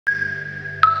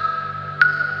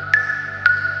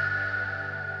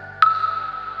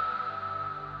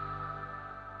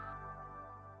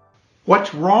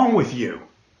What's wrong with you?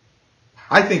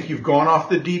 I think you've gone off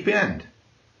the deep end.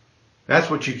 That's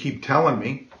what you keep telling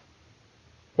me.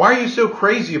 Why are you so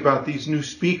crazy about these new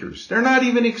speakers? They're not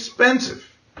even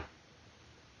expensive.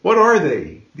 What are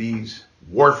they? These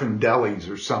Wharfedeles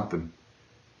or something?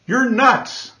 You're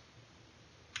nuts.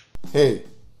 Hey,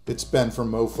 it's Ben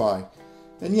from MoFi.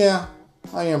 And yeah,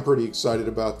 I am pretty excited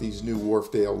about these new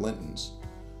Wharfedale Lintons.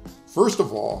 First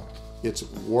of all, it's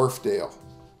Wharfedale.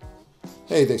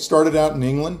 Hey, they started out in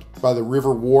England by the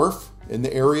River Wharfe, and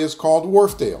the area is called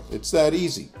Wharfedale. It's that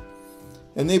easy.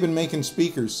 And they've been making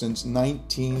speakers since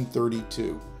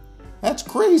 1932. That's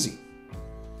crazy.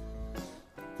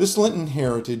 This Linton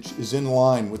heritage is in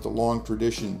line with the long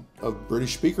tradition of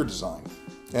British speaker design.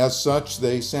 As such,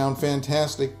 they sound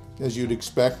fantastic, as you'd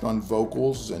expect on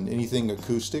vocals and anything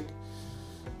acoustic.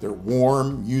 They're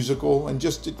warm, musical, and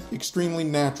just extremely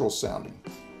natural sounding.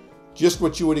 Just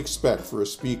what you would expect for a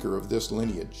speaker of this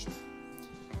lineage.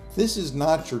 This is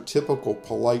not your typical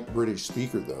polite British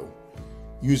speaker though.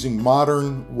 Using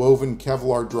modern woven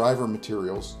Kevlar driver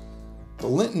materials, the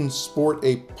Lintons sport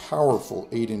a powerful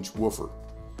 8-inch woofer.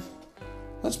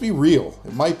 Let's be real,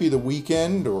 it might be the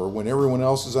weekend or when everyone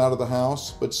else is out of the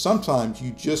house, but sometimes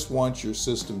you just want your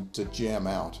system to jam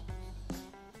out.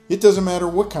 It doesn't matter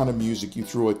what kind of music you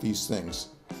throw at these things.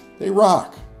 They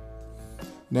rock.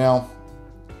 Now,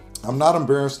 I'm not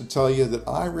embarrassed to tell you that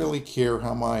I really care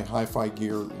how my hi-fi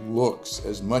gear looks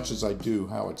as much as I do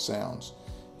how it sounds.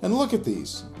 And look at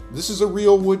these. This is a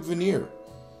real wood veneer.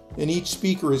 And each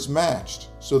speaker is matched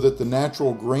so that the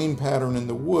natural grain pattern in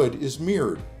the wood is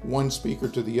mirrored, one speaker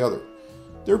to the other.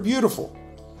 They're beautiful.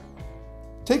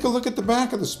 Take a look at the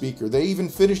back of the speaker. They even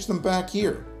finished them back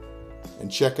here.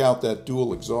 And check out that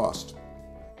dual exhaust.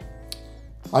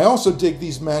 I also dig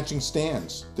these matching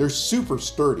stands. They're super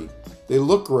sturdy. They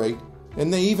look great,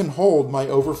 and they even hold my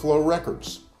overflow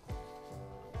records.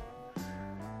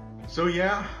 So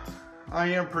yeah, I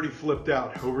am pretty flipped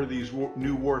out over these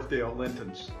new Wharfedale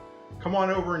Lintons. Come on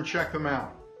over and check them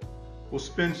out. We'll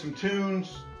spin some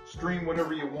tunes, stream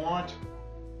whatever you want,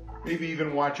 maybe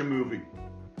even watch a movie.